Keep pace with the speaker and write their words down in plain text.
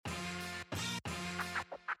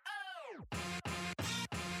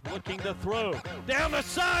looking to throw. Down the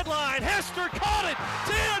sideline, Hester caught it.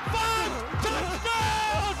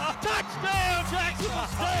 10-5, touchdown, Jacksonville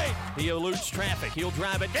State. He eludes traffic. He'll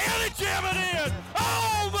drive it down and jam it in.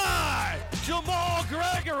 Oh, my! Jamal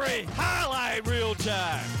Gregory, highlight real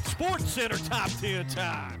time. Sports Center top 10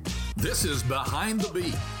 time. This is Behind the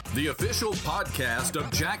Beat, the official podcast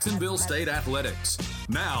of Jacksonville State Athletics.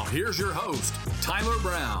 Now, here's your host, Tyler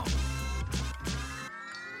Brown.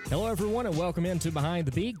 Hello, everyone, and welcome into Behind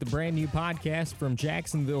the Beat, the brand new podcast from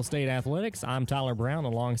Jacksonville State Athletics. I'm Tyler Brown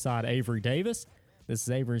alongside Avery Davis. This is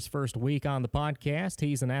Avery's first week on the podcast.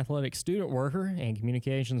 He's an athletic student worker and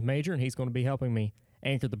communications major, and he's going to be helping me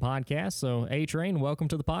anchor the podcast. So, A-Train, welcome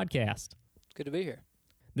to the podcast. Good to be here.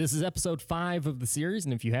 This is episode 5 of the series,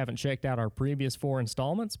 and if you haven't checked out our previous 4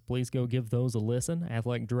 installments, please go give those a listen.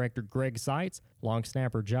 Athletic Director Greg Seitz, long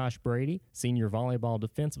snapper Josh Brady, senior volleyball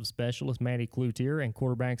defensive specialist Maddie Cloutier, and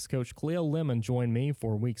quarterbacks coach Cleo Lemon join me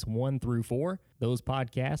for weeks 1 through 4. Those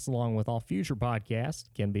podcasts, along with all future podcasts,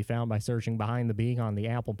 can be found by searching Behind the Beat on the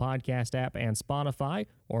Apple Podcast app and Spotify,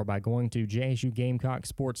 or by going to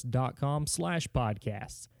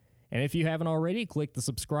jsugamecocksports.com/podcasts. And if you haven't already, click the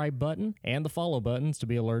subscribe button and the follow buttons to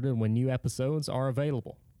be alerted when new episodes are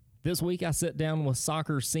available. This week, I sit down with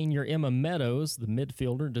soccer senior Emma Meadows. The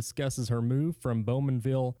midfielder discusses her move from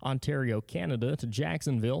Bowmanville, Ontario, Canada to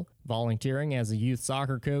Jacksonville, volunteering as a youth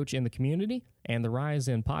soccer coach in the community, and the rise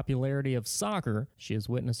in popularity of soccer she has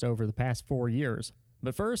witnessed over the past 4 years.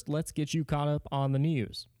 But first, let's get you caught up on the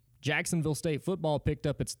news. Jacksonville State football picked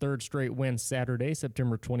up its third straight win Saturday,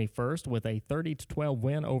 September 21st, with a 30-12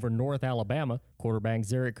 win over North Alabama. Quarterback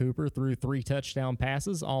Zarek Cooper threw 3 touchdown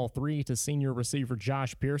passes, all 3 to senior receiver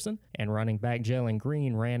Josh Pearson, and running back Jalen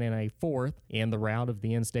Green ran in a 4th in the rout of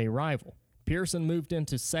the in-state rival. Pearson moved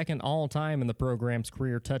into second all-time in the program's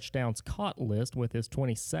career touchdowns caught list with his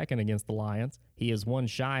 22nd against the Lions. He is one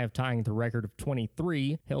shy of tying the record of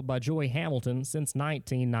 23 held by Joey Hamilton since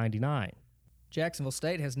 1999. Jacksonville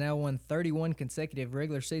State has now won 31 consecutive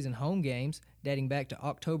regular season home games dating back to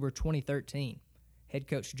October 2013. Head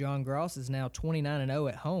coach John Gross is now 29-0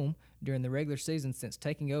 at home during the regular season since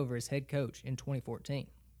taking over as head coach in 2014.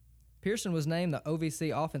 Pearson was named the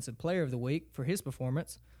OVC Offensive Player of the Week for his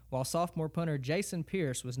performance, while sophomore punter Jason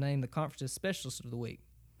Pierce was named the conference's Specialist of the Week.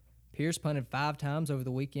 Pierce punted 5 times over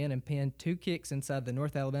the weekend and pinned 2 kicks inside the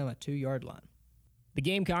North Alabama 2-yard line. The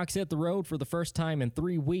Gamecocks hit the road for the first time in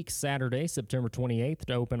 3 weeks Saturday, September 28th,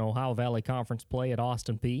 to open Ohio Valley Conference play at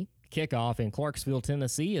Austin Peay. Kickoff in Clarksville,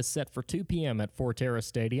 Tennessee is set for 2 p.m. at Forterra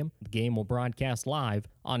Stadium. The game will broadcast live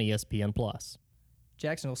on ESPN+.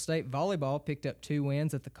 Jacksonville State volleyball picked up 2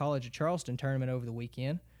 wins at the College of Charleston tournament over the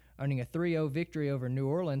weekend, earning a 3-0 victory over New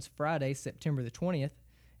Orleans Friday, September the 20th,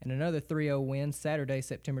 and another 3-0 win Saturday,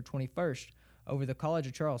 September 21st, over the College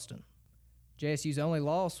of Charleston. JSU's only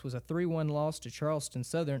loss was a 3-1 loss to Charleston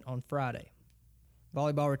Southern on Friday.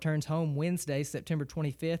 Volleyball returns home Wednesday, September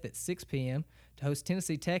 25th at 6 p.m. to host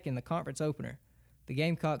Tennessee Tech in the conference opener. The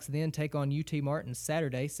Gamecocks then take on UT Martin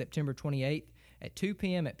Saturday, September 28th at 2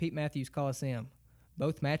 p.m. at Pete Matthews Coliseum.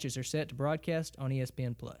 Both matches are set to broadcast on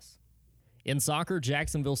ESPN+. In soccer,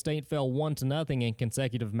 Jacksonville State fell 1-0 in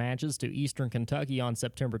consecutive matches to Eastern Kentucky on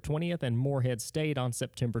September 20th and Morehead State on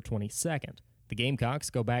September 22nd. The Gamecocks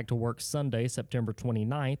go back to work Sunday, September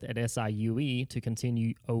 29th at SIUE to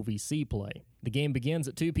continue OVC play. The game begins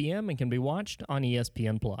at 2 p.m. and can be watched on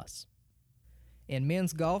ESPN+. In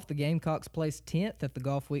men's golf, the Gamecocks placed 10th at the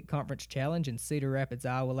Golf Week Conference Challenge in Cedar Rapids,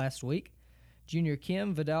 Iowa last week. Junior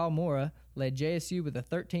Kim Vidal-Mora led JSU with a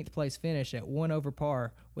 13th place finish at 1 over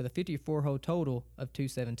par with a 54-hole total of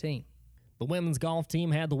 217. The women's golf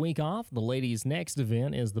team had the week off. The ladies' next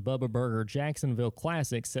event is the Bubba Burger Jacksonville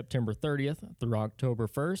Classic, September 30th through October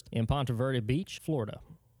 1st in Ponte Verde Beach, Florida.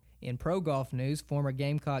 In pro golf news, former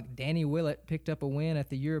Gamecock Danny Willett picked up a win at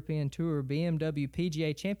the European Tour BMW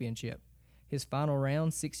PGA Championship. His final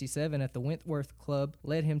round, 67 at the Wentworth Club,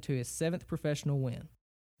 led him to his 7th professional win.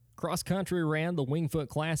 Cross country ran the Wingfoot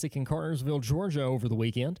Classic in Cartersville, Georgia over the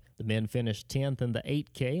weekend. The men finished 10th in the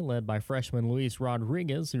 8K, led by freshman Luis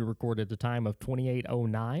Rodriguez, who recorded a time of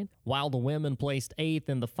 28:09, while the women placed 8th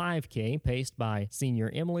in the 5K, paced by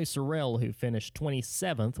senior Emily Sorrell, who finished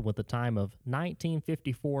 27th with a time of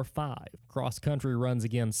 19:54.5. Cross country runs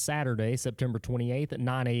again Saturday, September 28th at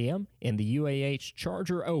 9 a.m. in the UAH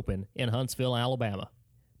Charger Open in Huntsville, Alabama.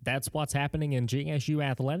 That's what's happening in JSU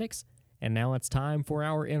athletics. And now it's time for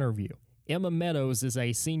our interview. Emma Meadows is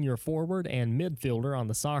a senior forward and midfielder on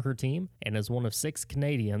the soccer team and is one of 6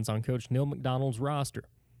 Canadians on Coach Neil McDonald's roster.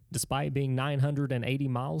 Despite being 980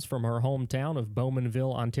 miles from her hometown of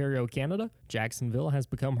Bowmanville, Ontario, Canada, Jacksonville has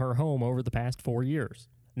become her home over the past 4 years.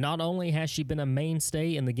 Not only has she been a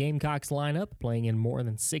mainstay in the Gamecocks lineup, playing in more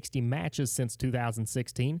than 60 matches since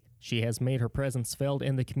 2016, she has made her presence felt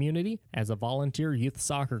in the community as a volunteer youth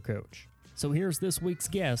soccer coach. So here's this week's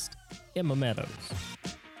guest, Emma Meadows.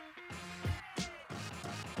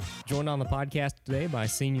 Joined on the podcast today by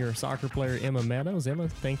senior soccer player Emma Meadows. Emma,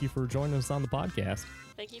 thank you for joining us on the podcast.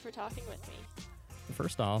 Thank you for talking with me.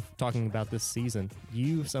 First off, talking about this season,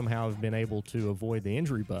 you somehow have been able to avoid the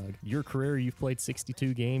injury bug. Your career, you've played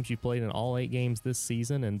 62 games. You've played in all 8 games this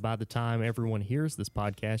season, and by the time everyone hears this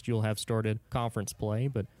podcast, you'll have started conference play.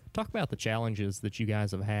 But talk about the challenges that you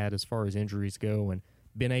guys have had as far as injuries go and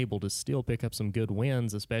been able to still pick up some good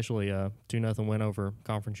wins, especially a 2-0 win over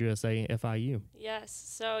Conference USA FIU. Yes.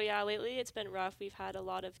 So, lately it's been rough. We've had a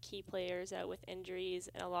lot of key players out with injuries,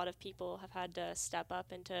 and a lot of people have had to step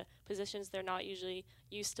up into positions they're not usually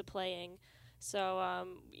used to playing. So,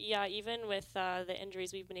 even with the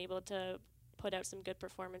injuries, we've been able to put out some good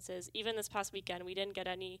performances. Even this past weekend, we didn't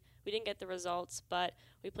get the results, but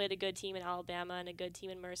we played a good team in Alabama and a good team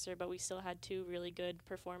in Mercer, but we still had 2 really good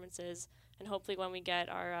performances. And hopefully when we get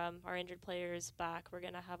our injured players back, we're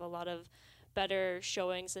going to have a lot of better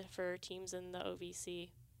showings for teams in the OVC.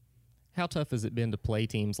 How tough has it been to play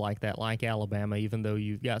teams like that, like Alabama, even though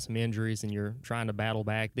you've got some injuries and you're trying to battle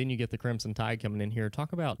back? Then you get the Crimson Tide coming in here.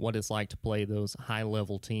 Talk about what it's like to play those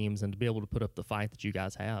high-level teams and to be able to put up the fight that you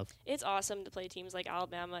guys have. It's awesome to play teams like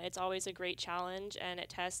Alabama. It's always a great challenge, and it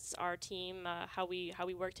tests our team, how we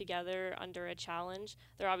work together under a challenge.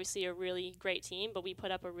 They're obviously a really great team, but we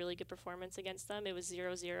put up a really good performance against them. It was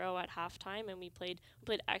 0-0 at halftime, and we played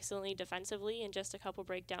excellently defensively and just a couple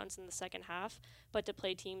breakdowns in the second half. But to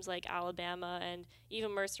play teams like Alabama and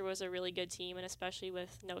even Mercer was a really good team, and especially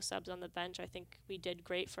with no subs on the bench, I think we did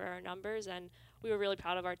great for our numbers, and we were really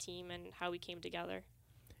proud of our team and how we came together.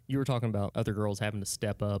 You were talking about other girls having to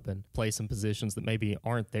step up and play some positions that maybe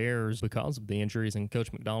aren't theirs because of the injuries, and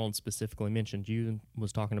Coach McDonald specifically mentioned you and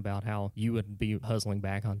was talking about how you would be hustling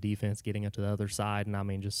back on defense, getting it to the other side,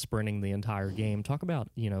 and just sprinting the entire game. Talk about,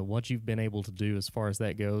 what you've been able to do as far as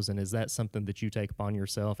that goes, and is that something that you take upon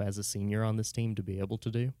yourself as a senior on this team to be able to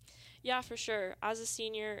do? Yeah, for sure. As a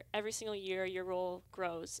senior, every single year your role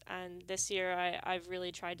grows, and this year I've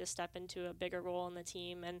really tried to step into a bigger role in the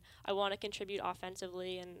team, and I want to contribute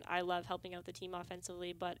offensively, and I love helping out the team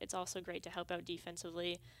offensively, but it's also great to help out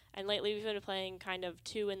defensively. And lately we've been playing kind of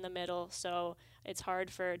 2 in the middle, so it's hard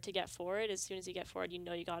to get forward. As soon as you get forward, you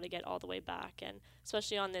got to get all the way back, and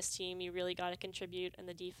especially on this team, you really got to contribute in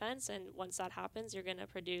the defense, and once that happens, you're going to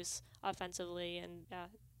produce offensively, and yeah.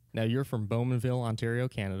 Now, you're from Bowmanville, Ontario,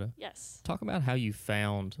 Canada. Yes. Talk about how you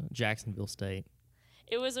found Jacksonville State.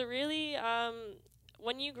 It was a really,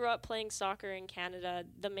 when you grow up playing soccer in Canada,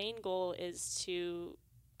 the main goal is to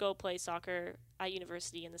go play soccer at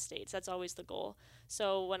university in the States. That's always the goal.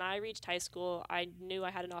 So when I reached high school, I knew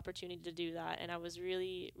I had an opportunity to do that, and I was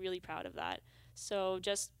really, really proud of that. So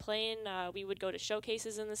just playing, we would go to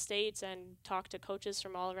showcases in the States and talk to coaches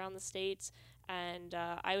from all around the States. And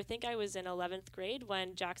I think I was in 11th grade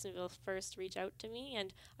when Jacksonville first reached out to me,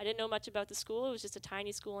 and I didn't know much about the school. It was just a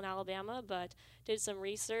tiny school in Alabama, but did some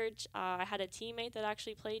research. I had a teammate that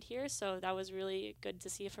actually played here, so that was really good to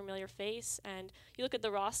see a familiar face. And you look at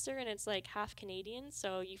the roster, and it's like half Canadian,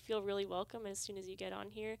 so you feel really welcome as soon as you get on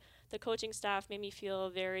here. The coaching staff made me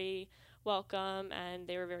feel very welcome, and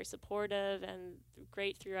they were very supportive and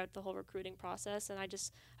great throughout the whole recruiting process, and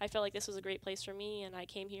I felt like this was a great place for me, and I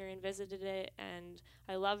came here and visited it, and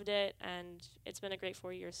I loved it, and it's been a great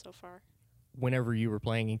 4 years so far. Whenever you were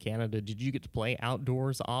playing in Canada, did you get to play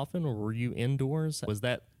outdoors often, or were you indoors? Was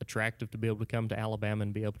that attractive to be able to come to Alabama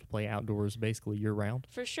and be able to play outdoors basically year-round?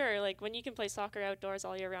 For sure. Like, when you can play soccer outdoors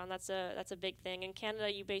all year round, that's a big thing. In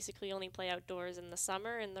Canada, you basically only play outdoors in the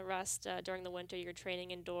summer, and the rest, during the winter, you're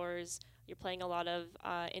training indoors. You're playing a lot of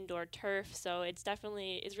indoor turf, so it's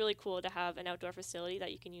really cool to have an outdoor facility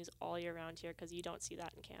that you can use all year round here, because you don't see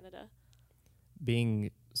that in Canada. Being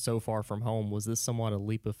so far from home, was this somewhat a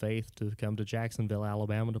leap of faith to come to Jacksonville,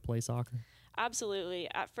 Alabama to play soccer? Absolutely.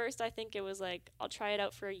 At first, I think it was like, I'll try it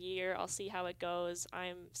out for a year. I'll see how it goes.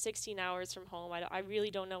 I'm 16 hours from home. I really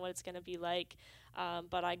don't know what it's going to be like,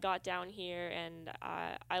 but I got down here, and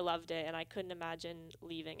I loved it, and I couldn't imagine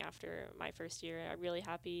leaving after my first year. I'm really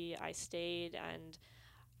happy I stayed, and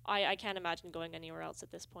I can't imagine going anywhere else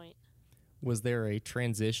at this point. Was there a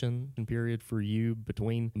transition period for you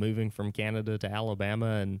between moving from Canada to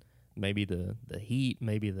Alabama, and maybe the heat,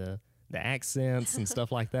 maybe the accents and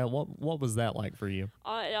stuff like that? What was that like for you?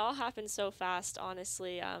 It all happened so fast,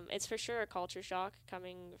 honestly. It's for sure a culture shock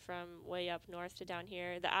coming from way up north to down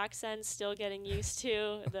here. The accent's still getting used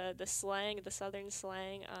to, the slang, the southern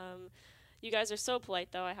slang. You guys are so polite,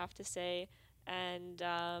 though, I have to say. And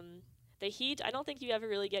the heat, I don't think you ever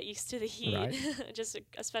really get used to the heat. Right. Just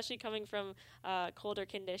especially coming from colder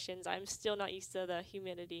conditions. I'm still not used to the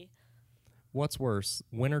humidity. What's worse,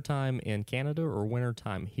 wintertime in Canada or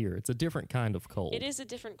wintertime here? It's a different kind of cold. It is a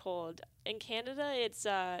different cold. In Canada, it's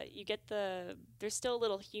you get there's still a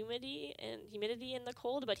little humidity in the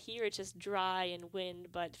cold, but here it's just dry and wind.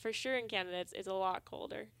 But for sure in Canada, it's a lot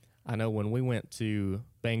colder. I know when we went to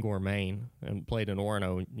Bangor, Maine, and played in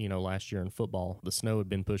Orono, last year in football, the snow had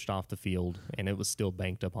been pushed off the field, and it was still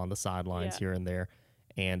banked up on the sidelines here and there.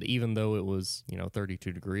 And even though it was,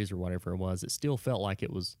 32 degrees or whatever it was, it still felt like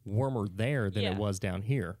it was warmer there than it was down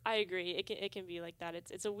here. I agree. It can be like that.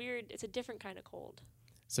 It's a different kind of cold.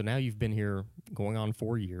 So now you've been here going on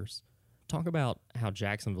 4 years. Talk about how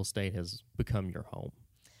Jacksonville State has become your home.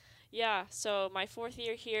 Yeah, so my 4th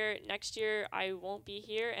year here. Next year, I won't be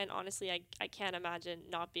here, and honestly, I can't imagine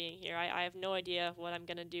not being here. I have no idea what I'm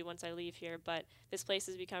going to do once I leave here, but this place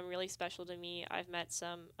has become really special to me. I've met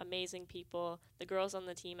some amazing people. The girls on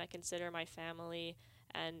the team I consider my family,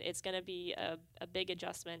 and it's going to be a big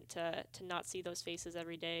adjustment to not see those faces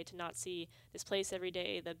every day, to not see this place every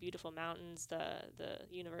day, the beautiful mountains, the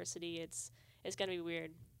university. It's going to be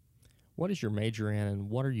weird. What is your major in, and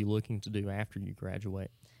what are you looking to do after you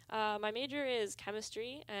graduate? My major is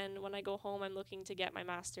chemistry, and when I go home, I'm looking to get my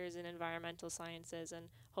master's in environmental sciences and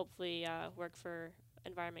hopefully work for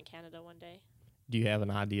Environment Canada one day. Do you have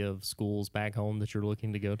an idea of schools back home that you're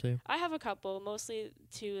looking to go to? I have a couple, mostly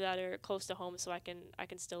 2 that are close to home, so I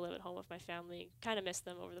can still live at home with my family. Kind of missed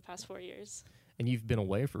them over the past 4 years. And you've been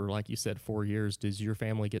away for, like you said, 4 years. Does your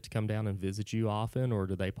family get to come down and visit you often, or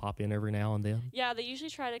do they pop in every now and then? Yeah, they usually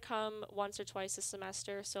try to come once or twice a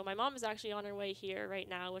semester. So my mom is actually on her way here right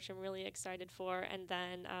now, which I'm really excited for. And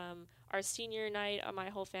then our senior night, my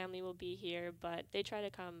whole family will be here, but they try to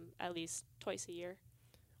come at least twice a year.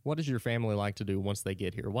 What does your family like to do once they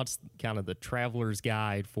get here? What's kind of the traveler's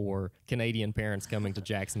guide for Canadian parents coming to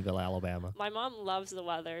Jacksonville, Alabama? My mom loves the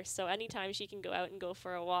weather, so anytime she can go out and go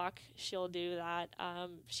for a walk, she'll do that.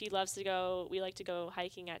 She loves to go. We like to go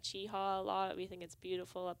hiking at Cheehaw a lot. We think it's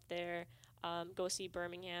beautiful up there. Go see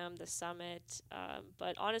Birmingham, the summit.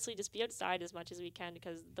 But honestly, just be outside as much as we can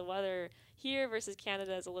because the weather here versus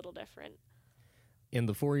Canada is a little different. In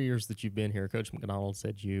the 4 years that you've been here, Coach McDonald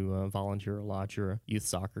said you volunteer a lot. You're a youth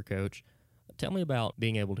soccer coach. Tell me about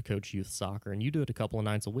being able to coach youth soccer, and you do it a couple of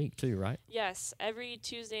nights a week too, right? Yes, every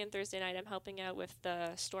Tuesday and Thursday night I'm helping out with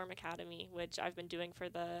the Storm Academy, which I've been doing for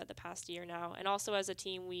the past year now. And also as a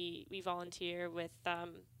team, we volunteer with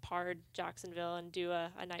PARD Jacksonville and do a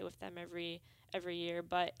night with them every year.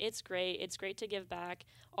 But it's great. It's great to give back.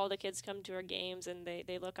 All the kids come to our games, and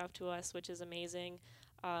they look up to us, which is amazing.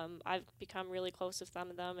 I've become really close with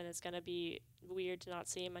some of them, and it's going to be weird to not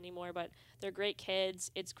see them anymore, but they're great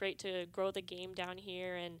kids. It's great to grow the game down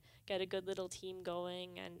here and get a good little team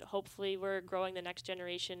going, and hopefully we're growing the next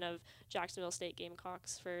generation of Jacksonville State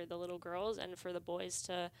Gamecocks for the little girls and for the boys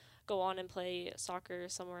to go on and play soccer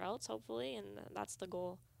somewhere else, hopefully, and that's the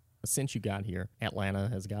goal. Since you got here, Atlanta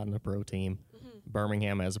has gotten a pro team. Mm-hmm.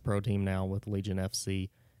 Birmingham has a pro team now with Legion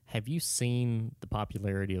FC. Have you seen the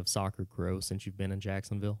popularity of soccer grow since you've been in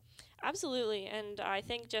Jacksonville? Absolutely, and I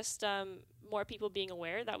think just more people being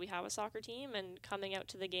aware that we have a soccer team and coming out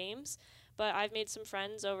to the games. But I've made some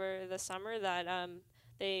friends over the summer that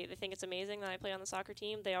they think it's amazing that I play on the soccer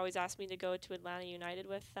team. They always ask me to go to Atlanta United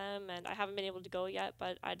with them, and I haven't been able to go yet,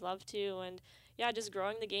 but I'd love to. And yeah, just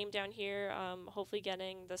growing the game down here, hopefully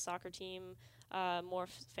getting the soccer team more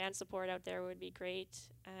fan support out there would be great,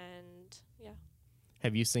 and yeah.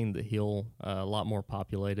 Have you seen the Hill a lot more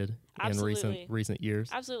populated Absolutely. in recent years?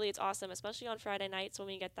 Absolutely, it's awesome, especially on Friday nights when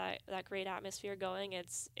we get that great atmosphere going.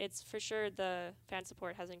 It's for sure the fan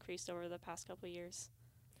support has increased over the past couple of years.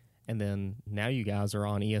 And then now you guys are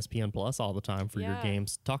on ESPN Plus all the time for your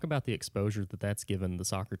games. Talk about the exposure that's given the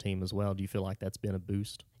soccer team as well. Do you feel like that's been a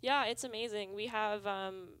boost? Yeah, it's amazing. We have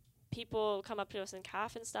people come up to us in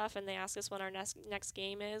CAF and stuff, and they ask us when our next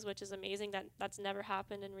game is, which is amazing. That's never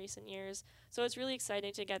happened in recent years. So it's really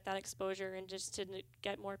exciting to get that exposure and just to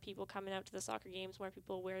get more people coming out to the soccer games, more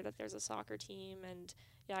people aware that there's a soccer team, and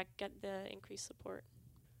yeah, get the increased support.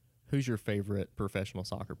 Who's your favorite professional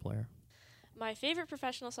soccer player? My favorite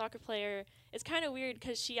professional soccer player is kind of weird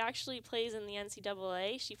because she actually plays in the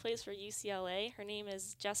NCAA. She plays for UCLA. Her name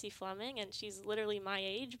is Jessie Fleming, and she's literally my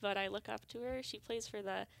age, but I look up to her. She plays for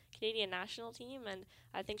the Canadian national team, and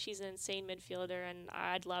I think she's an insane midfielder, and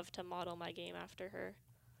I'd love to model my game after her.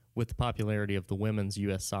 With the popularity of the women's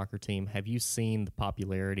U.S. soccer team, have you seen the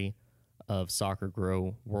popularity of soccer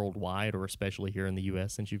grow worldwide, or especially here in the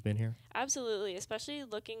U.S. since you've been here? Absolutely, especially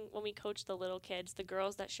looking when we coach the little kids, the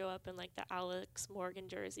girls that show up in like the Alex Morgan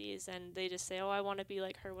jerseys, and they just say, oh, I want to be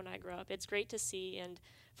like her when I grow up. It's great to see, and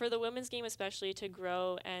for the women's game especially to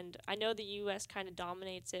grow, and I know the U.S. kind of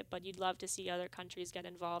dominates it, but you'd love to see other countries get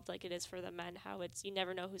involved like it is for the men, how it's, you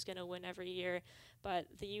never know who's going to win every year, but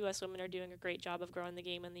the U.S. women are doing a great job of growing the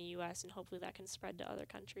game in the U.S., and hopefully that can spread to other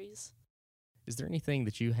countries. Is there anything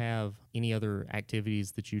that you have, any other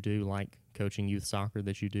activities that you do, like coaching youth soccer,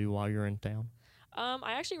 that you do while you're in town?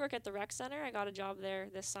 I actually work at the rec center. I got a job there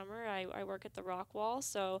this summer. I work at the Rock Wall,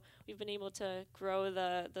 so we've been able to grow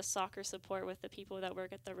the soccer support with the people that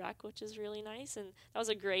work at the rec, which is really nice, and that was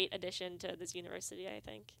a great addition to this university, I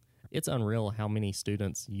think. It's unreal how many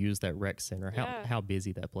students use that rec center, how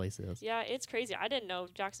busy that place is. Yeah, it's crazy. I didn't know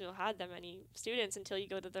Jacksonville had that many students until you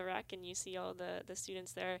go to the rec and you see all the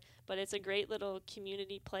students there. But it's a great little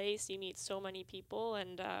community place. You meet so many people,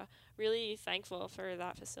 and really thankful for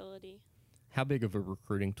that facility. How big of a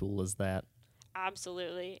recruiting tool is that?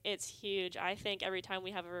 Absolutely. It's huge. I think every time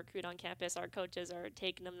we have a recruit on campus, our coaches are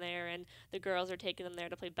taking them there, and the girls are taking them there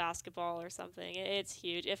to play basketball or something. It's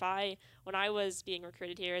huge. When I was being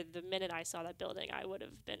recruited here, the minute I saw that building, I would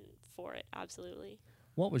have been for it. Absolutely.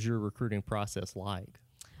 What was your recruiting process like?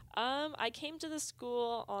 I came to the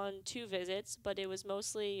school on 2 visits, but it was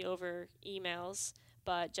mostly over emails.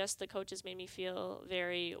 But just the coaches made me feel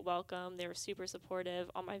very welcome. They were super supportive.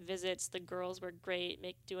 On my visits, the girls were great,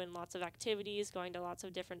 doing lots of activities, going to lots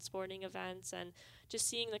of different sporting events, and just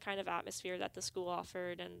seeing the kind of atmosphere that the school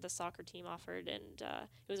offered and the soccer team offered, and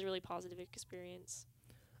it was a really positive experience.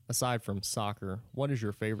 Aside from soccer, what is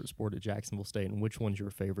your favorite sport at Jacksonville State, and which one's your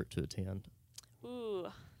favorite to attend? Ooh,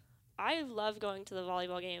 I love going to the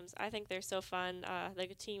volleyball games. I think they're so fun. The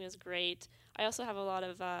team is great. I also have a lot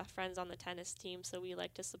of friends on the tennis team, so we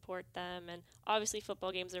like to support them. And obviously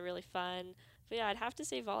football games are really fun. But yeah, I'd have to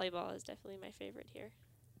say volleyball is definitely my favorite here.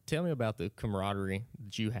 Tell me about the camaraderie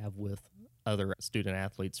that you have with other student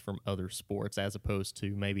athletes from other sports, as opposed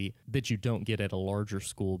to maybe that you don't get at a larger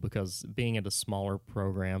school, because being at a smaller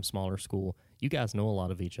program, smaller school, you guys know a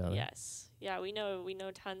lot of each other. Yes. Yeah, we know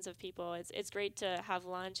tons of people. It's great to have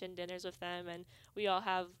lunch and dinners with them, and we all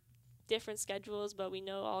have different schedules, but we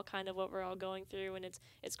know all kind of what we're all going through, and it's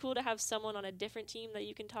cool to have someone on a different team that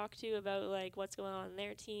you can talk to about like what's going on in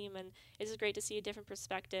their team, and it's just great to see a different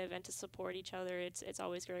perspective and to support each other. It's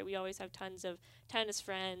always great. We always have tons of tennis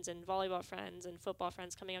friends and volleyball friends and football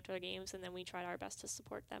friends coming out to our games, and then we try our best to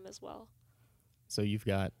support them as well. So you've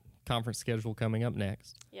got conference schedule coming up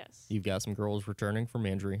next. Yes. You've got some girls returning from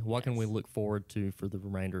injury. What can we look forward to for the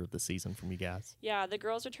remainder of the season from you guys? Yeah, the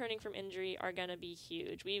girls returning from injury are going to be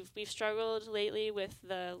huge. We've struggled lately with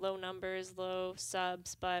the low numbers, low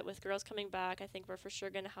subs, but with girls coming back, I think we're for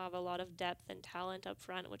sure going to have a lot of depth and talent up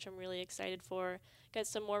front, which I'm really excited for. Get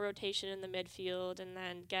some more rotation in the midfield, and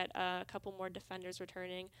then get a couple more defenders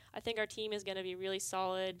returning. I think our team is going to be really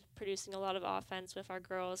solid, producing a lot of offense with our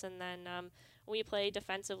girls, and then when we play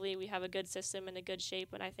defensively, we have a good system and a good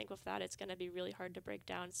shape, and I think with that, it's going to be really hard to break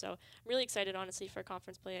down. So I'm really excited, honestly, for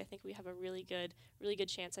conference play. I think we have a really good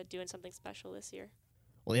chance at doing something special this year.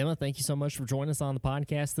 Well, Emma, thank you so much for joining us on the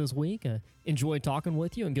podcast this week. Enjoyed talking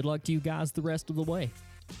with you, and good luck to you guys the rest of the way.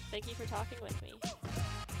 Thank you for talking with me.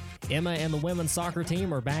 Emma and the women's soccer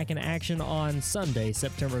team are back in action on Sunday,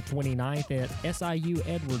 September 29th at SIU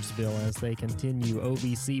Edwardsville as they continue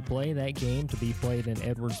OVC play. That game to be played in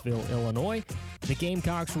Edwardsville, Illinois. The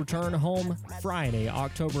Gamecocks return home Friday,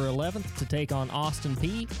 October 11th to take on Austin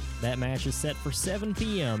Peay. That match is set for 7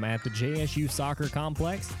 p.m. at the JSU Soccer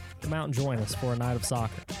Complex. Come out and join us for a night of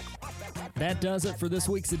soccer. That does it for this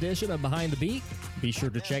week's edition of Behind the Beak. Be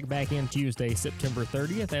sure to check back in Tuesday, September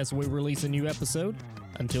 30th as we release a new episode.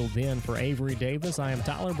 Until then, for Avery Davis, I am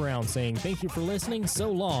Tyler Brown saying thank you for listening,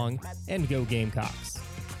 so long, and go Gamecocks.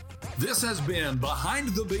 This has been Behind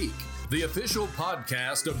the Beak, the official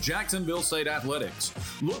podcast of Jacksonville State Athletics.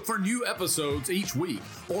 Look for new episodes each week,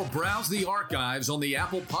 or browse the archives on the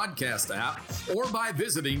Apple Podcast app, or by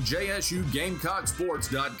visiting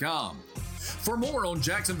JSUGamecocksports.com. For more on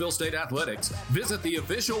Jacksonville State Athletics, visit the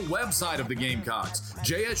official website of the Gamecocks,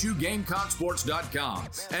 JSUGamecocksports.com,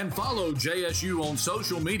 and follow JSU on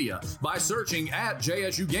social media by searching at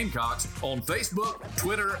JSU Gamecocks on Facebook,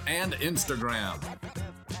 Twitter, and Instagram.